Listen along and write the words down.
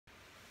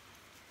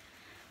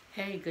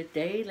Hey, good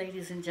day,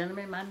 ladies and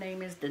gentlemen. My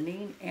name is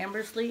Deneen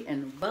Ambersley,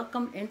 and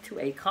welcome into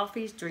A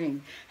Coffee's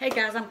Dream. Hey,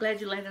 guys, I'm glad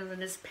you landed on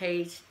this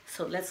page,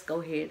 so let's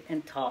go ahead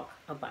and talk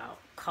about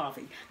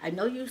coffee. I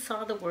know you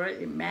saw the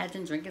word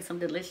imagine drinking some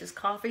delicious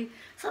coffee,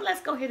 so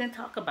let's go ahead and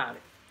talk about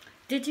it.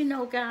 Did you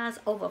know, guys,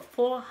 over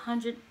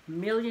 400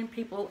 million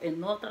people in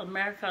North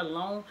America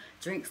alone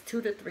drinks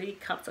 2 to 3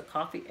 cups of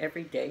coffee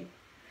every day?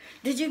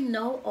 Did you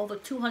know over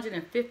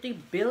 250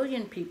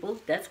 billion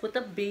people, that's with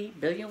a B,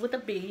 billion with a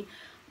B,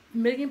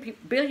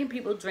 billion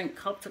people drink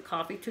cups of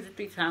coffee 2 to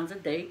 3 times a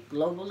day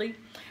globally?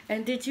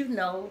 And did you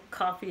know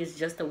coffee is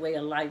just a way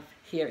of life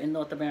here in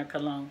North America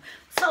alone?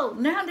 So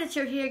now that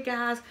you're here,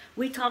 guys,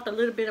 we talked a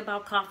little bit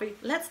about coffee.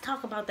 Let's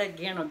talk about that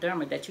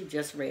Ganoderma that you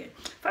just read.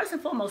 First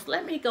and foremost,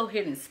 let me go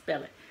ahead and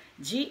spell it.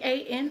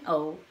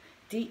 Ganoderma.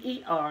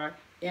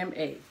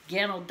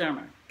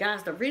 Ganoderma.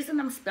 Guys, the reason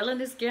I'm spelling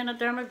this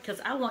Ganoderma because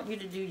I want you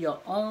to do your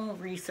own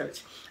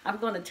research. I'm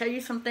going to tell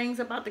you some things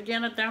about the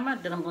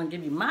Ganoderma, then I'm going to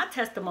give you my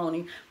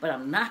testimony, but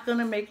I'm not going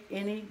to make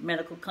any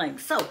medical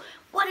claims. So,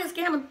 what is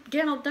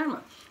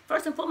Ganoderma?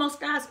 First and foremost,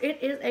 guys, it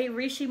is a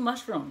reishi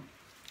mushroom.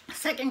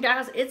 Second,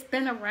 guys, it's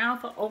been around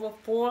for over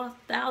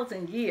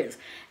 4,000 years,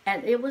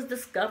 and it was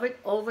discovered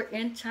over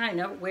in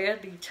China, where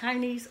the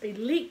Chinese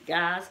elite,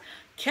 guys,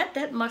 kept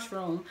that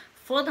mushroom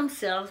for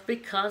themselves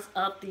because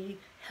of the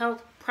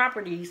health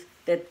properties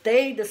that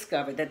they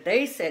discovered, that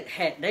they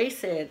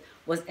said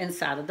was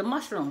inside of the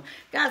mushroom.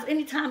 Guys,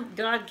 anytime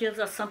God gives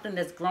us something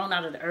that's grown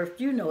out of the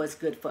earth, you know it's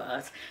good for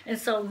us. And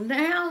so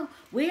now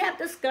we have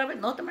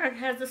discovered, North America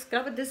has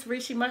discovered this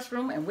reishi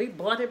mushroom, and we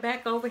brought it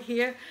back over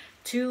here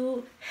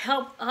to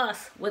help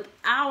us with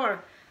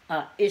our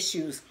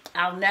issues,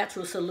 our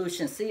natural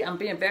solutions. See, I'm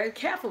being very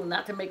careful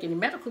not to make any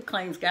medical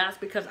claims, guys,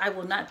 because I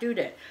will not do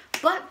that.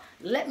 But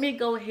let me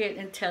go ahead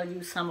and tell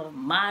you some of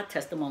my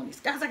testimonies.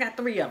 Guys, I got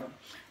 3 of them.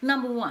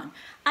 Number 1,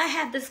 I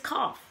have this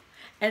cough,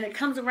 and it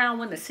comes around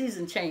when the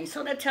season changes.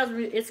 So that tells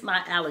me it's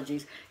my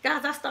allergies.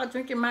 Guys, I start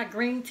drinking my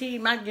green tea,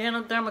 my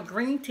Ganoderma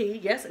green tea.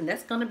 Yes, and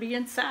that's going to be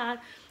inside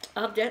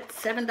of that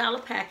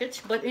 $7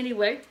 package. But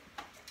anyway,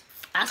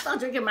 I start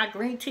drinking my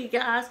green tea,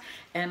 guys,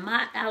 and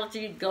my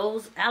allergies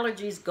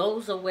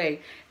goes away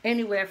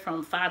anywhere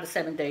from 5 to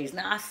 7 days.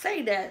 Now, I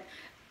say that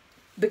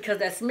because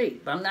that's me,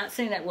 but I'm not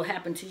saying that will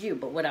happen to you.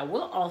 But what I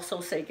will also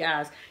say,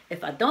 guys,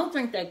 if I don't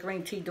drink that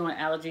green tea during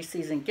allergy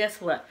season, guess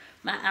what?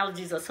 My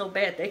allergies are so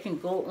bad, they can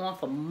go on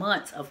for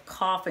months of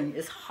coughing.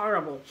 It's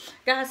horrible.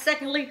 Guys,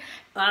 secondly,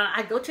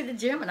 I go to the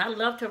gym, and I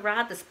love to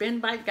ride the spin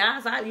bike.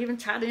 Guys, I even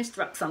try to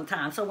instruct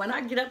sometimes. So when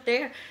I get up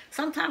there,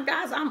 sometimes,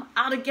 guys, I'm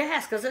out of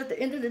gas because at the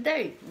end of the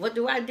day, what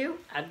do? I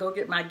go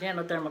get my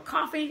Ganoderma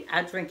coffee.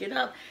 I drink it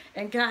up.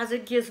 And, guys,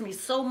 it gives me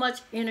so much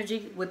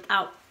energy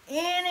without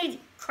any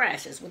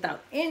crashes.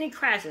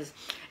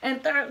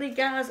 And thirdly,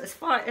 guys, as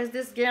far as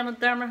this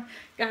Ganoderma,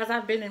 guys,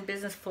 I've been in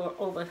business for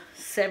over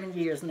 7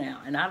 years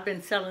now, and I've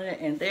been selling it,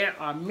 and there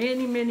are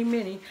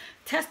many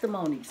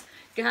testimonies.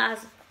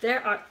 Guys,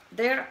 there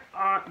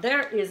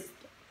is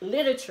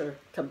literature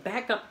to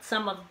back up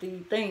some of the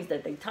things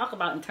that they talk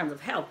about in terms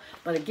of health.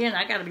 But again,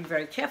 I got to be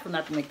very careful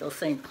not to make those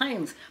same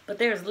claims. But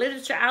there's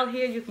literature out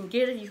here. You can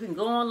get it. You can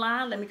go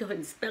online. Let me go ahead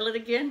and spell it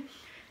again.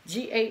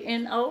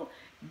 Ganoderma.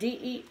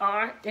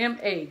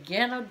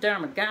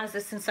 Ganoderma. Guys,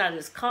 that's inside of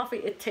this coffee.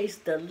 It tastes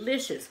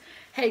delicious.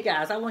 Hey,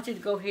 guys, I want you to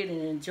go ahead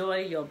and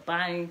enjoy your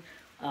buying,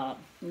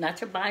 not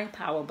your buying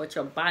power, but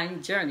your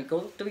buying journey. Go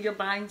through your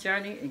buying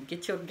journey and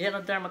get your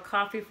Ganoderma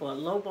coffee for a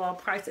lowball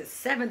price at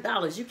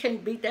 $7. You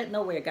can't beat that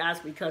nowhere, guys,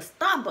 because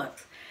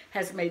Starbucks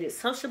has made it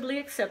socially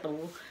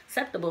acceptable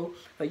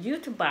for you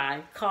to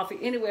buy coffee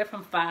anywhere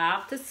from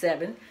 $5 to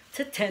 $7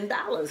 to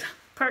 $10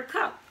 per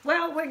cup.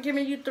 Well, we're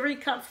giving you 3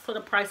 cups for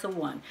the price of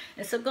 1.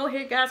 And so go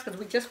ahead, guys, because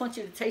we just want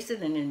you to taste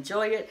it and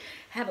enjoy it.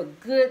 Have a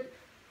good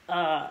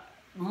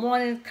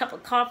morning cup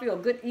of coffee or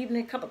good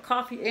evening cup of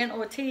coffee and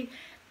or tea.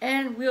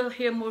 And we'll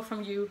hear more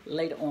from you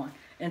later on.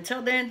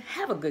 Until then,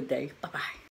 have a good day. Bye-bye.